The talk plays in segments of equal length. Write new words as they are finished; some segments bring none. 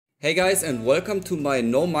Hey guys, and welcome to my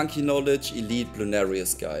No Monkey Knowledge Elite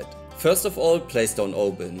Bloonarius guide. First of all, place down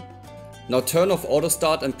Open. Now turn off auto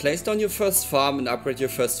start and place down your first farm and upgrade your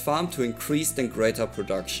first farm to increased and greater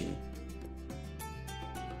production.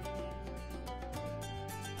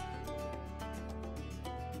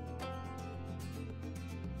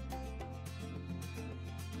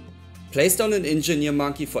 Place down an engineer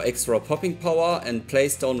monkey for extra popping power and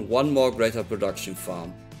place down one more greater production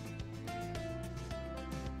farm.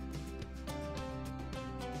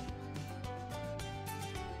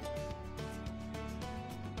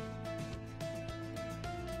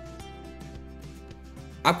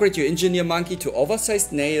 Upgrade your engineer monkey to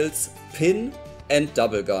oversized nails, pin and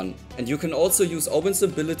double gun, and you can also use Open's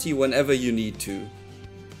ability whenever you need to.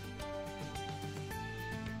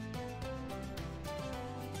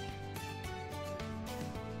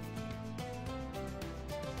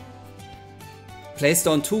 Place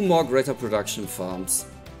down two more greater production farms.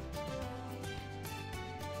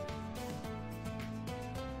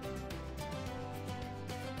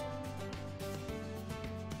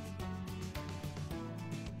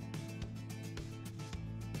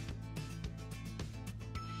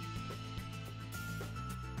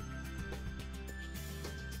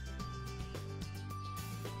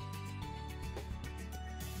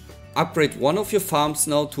 Upgrade one of your farms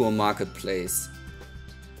now to a marketplace.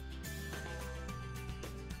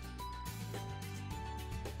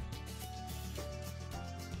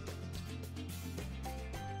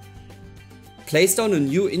 Place down a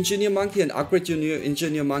new engineer monkey and upgrade your new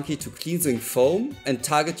engineer monkey to cleansing foam and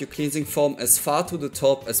target your cleansing foam as far to the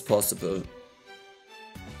top as possible.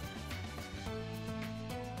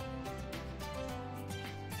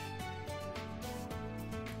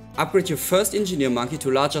 Upgrade your first engineer monkey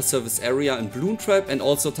to larger surface area and bloon trap and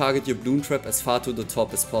also target your bloon trap as far to the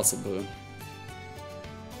top as possible.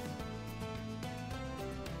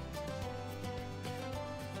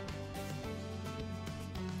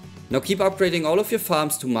 Now keep upgrading all of your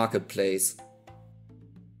farms to marketplace.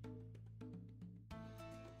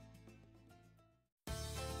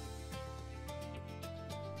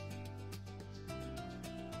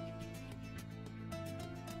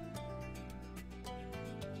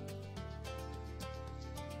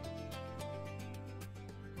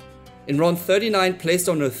 In round 39, place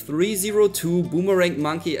down a 302 boomerang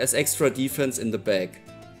monkey as extra defense in the back.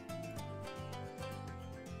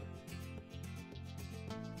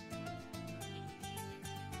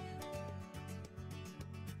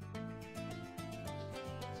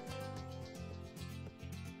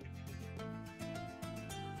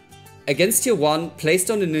 Against tier 1, place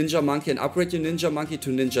down a ninja monkey and upgrade your ninja monkey to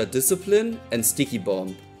ninja discipline and sticky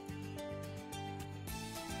bomb.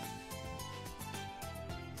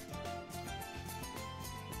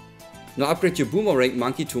 Now upgrade your boomerang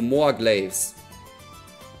monkey to more glaives.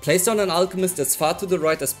 Place down an alchemist as far to the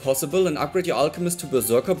right as possible and upgrade your alchemist to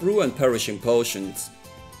berserker brew and perishing potions.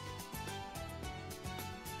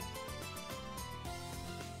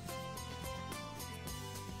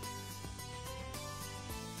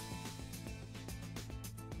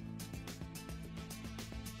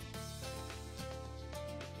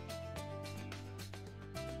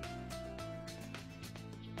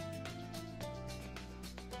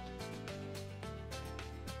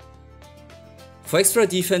 For extra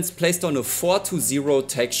defense, place down a 4-0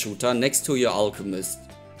 tech shooter next to your alchemist.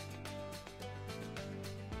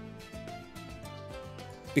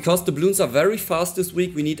 Because the bloons are very fast this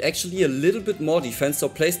week, we need actually a little bit more defense, so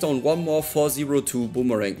place down one more 402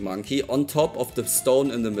 boomerang monkey on top of the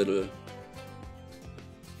stone in the middle.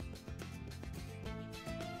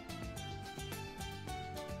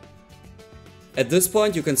 At this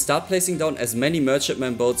point you can start placing down as many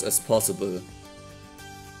merchantman boats as possible.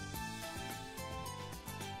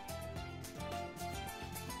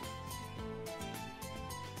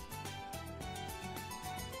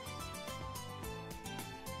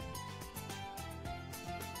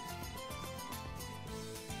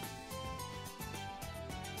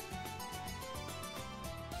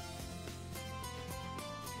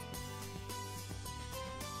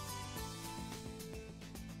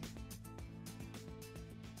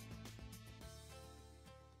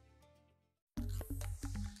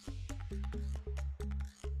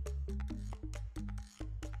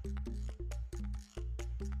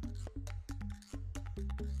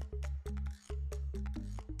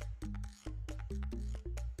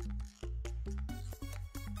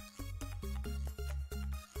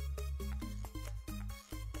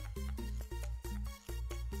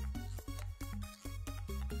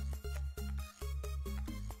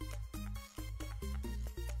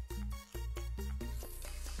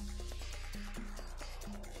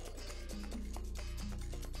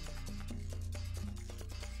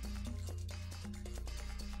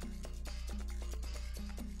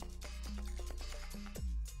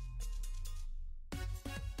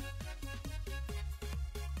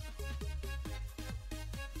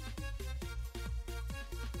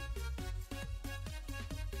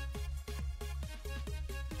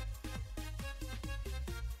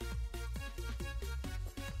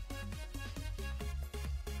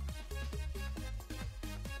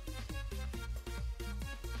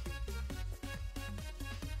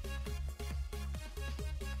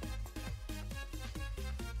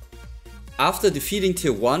 After defeating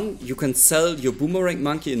tier 1, you can sell your boomerang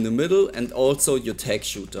monkey in the middle and also your tag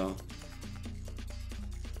shooter.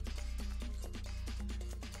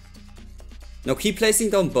 Now keep placing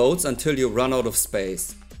down boats until you run out of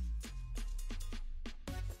space.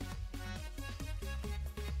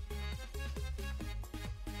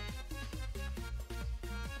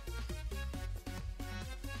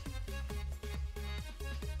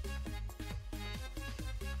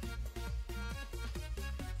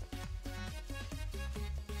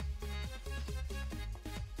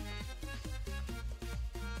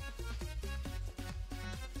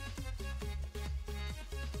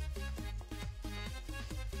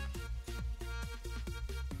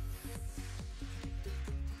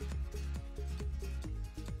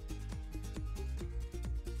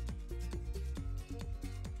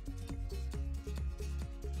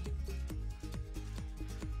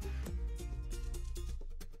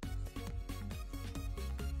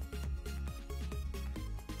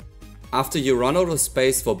 After you run out of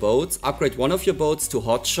space for boats, upgrade one of your boats to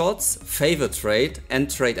Hotshots, Favor Trade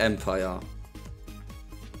and Trade Empire.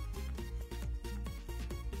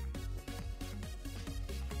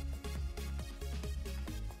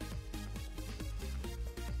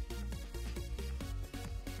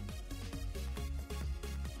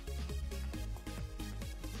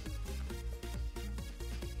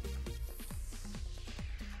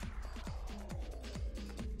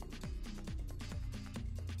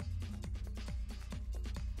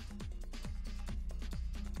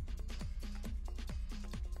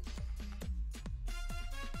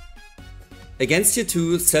 Against tier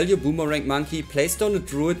 2, sell your boomerang monkey, place down a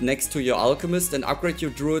druid next to your alchemist and upgrade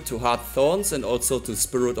your druid to hard thorns and also to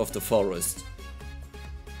spirit of the forest.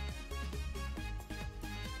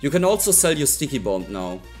 You can also sell your sticky bomb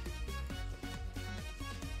now.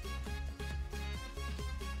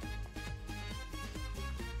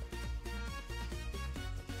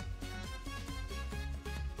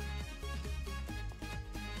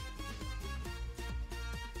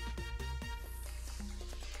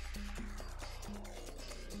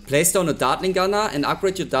 Place down a Dartling Gunner and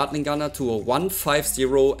upgrade your Dartling Gunner to a 150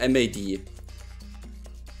 MAD.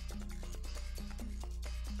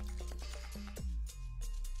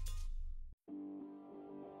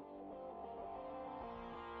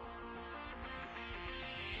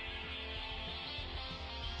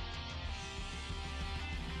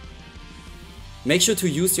 Make sure to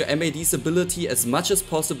use your MAD's ability as much as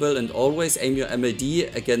possible and always aim your MAD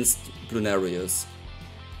against Bloonarius.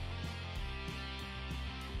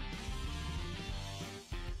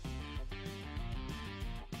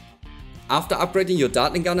 After upgrading your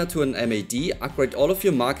Dartling Gunner to an MAD, upgrade all of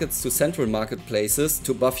your markets to central marketplaces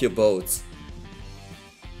to buff your boats.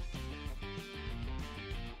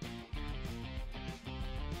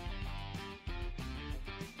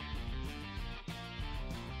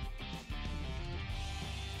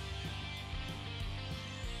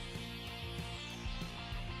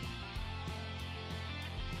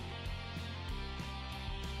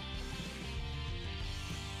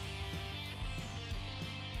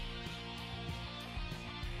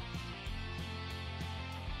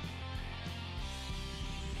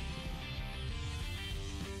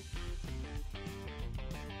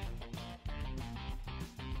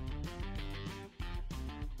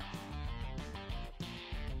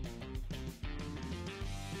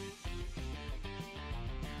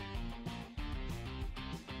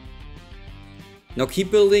 Now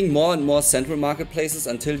keep building more and more central marketplaces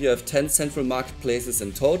until you have 10 central marketplaces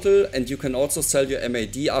in total, and you can also sell your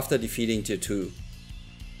MAD after defeating tier 2.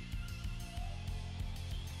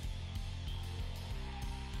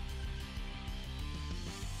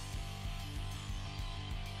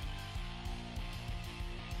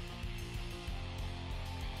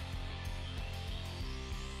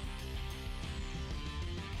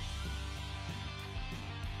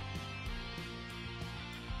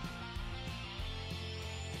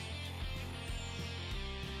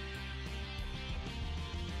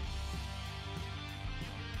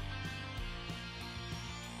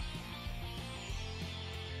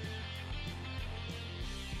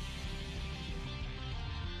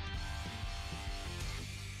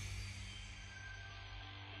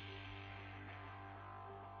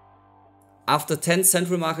 After 10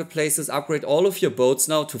 central marketplaces, upgrade all of your boats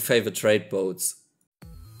now to favor trade boats.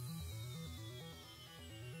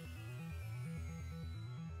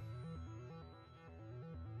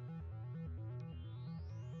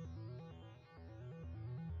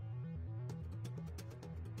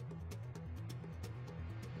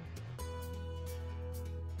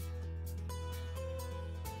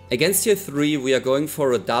 Against tier 3 we are going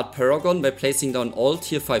for a dart paragon by placing down all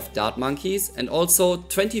tier 5 dart monkeys and also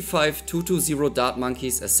 25 220 dart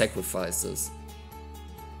monkeys as sacrifices.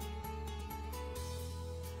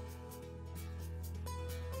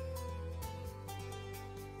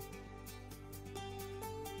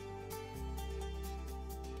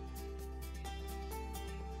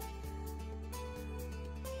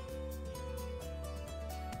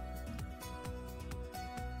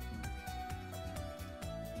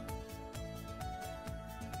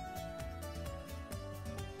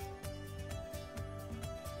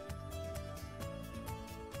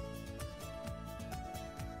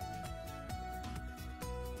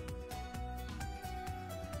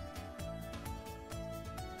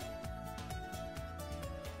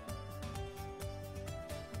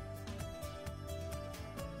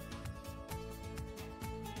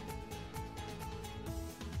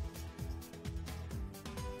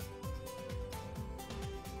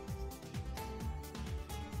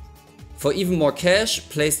 For even more cash,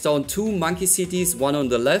 place down 2 monkey cities, one on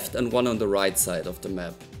the left and one on the right side of the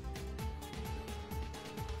map.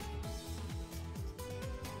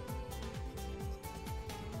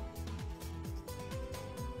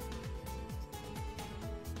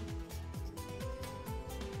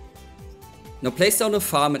 Now place down a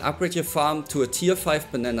farm and upgrade your farm to a tier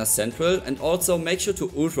 5 banana central, and also make sure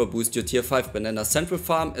to ultra boost your tier 5 banana central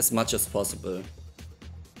farm as much as possible.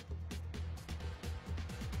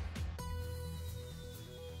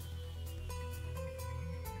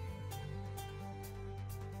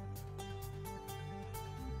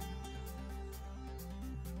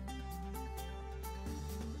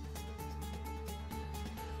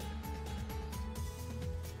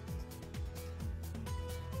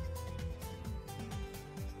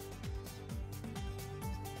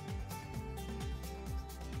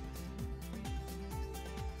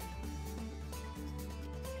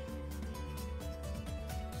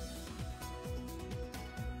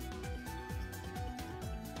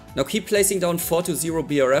 Now keep placing down 4 to 0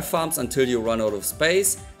 BRF farms until you run out of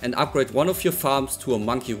space, and upgrade one of your farms to a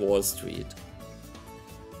Monkey Wall Street.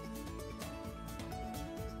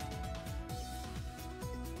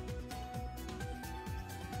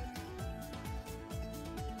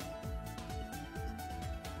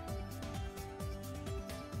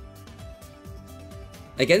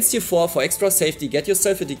 Against tier 4, for extra safety, get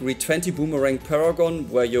yourself a degree 20 boomerang paragon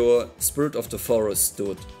where your Spirit of the Forest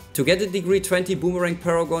stood. To get a degree 20 boomerang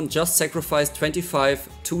paragon, just sacrifice 25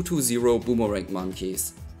 220 boomerang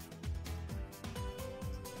monkeys.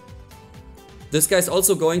 This guy is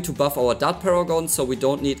also going to buff our dart paragon, so we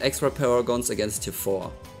don't need extra paragons against tier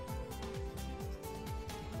 4.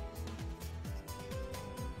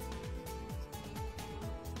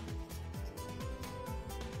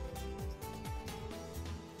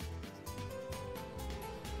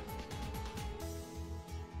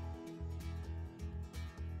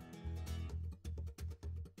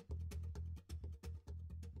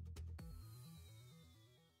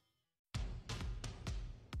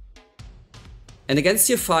 And against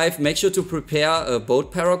tier 5, make sure to prepare a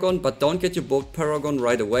boat paragon, but don't get your boat paragon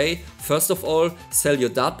right away. First of all, sell your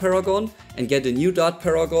dart paragon and get a new dart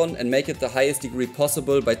paragon and make it the highest degree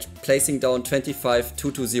possible by placing down 25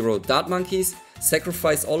 220 dart monkeys,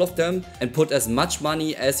 sacrifice all of them and put as much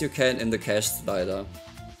money as you can in the cash slider.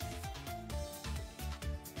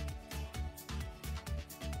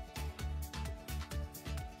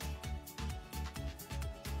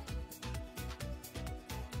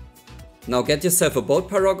 Now get yourself a boat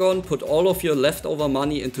paragon, put all of your leftover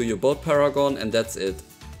money into your boat paragon, and that's it.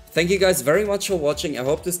 Thank you guys very much for watching. I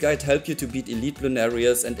hope this guide helped you to beat Elite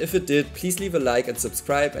Bloonarius, and if it did, please leave a like and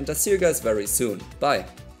subscribe, and I'll see you guys very soon. Bye!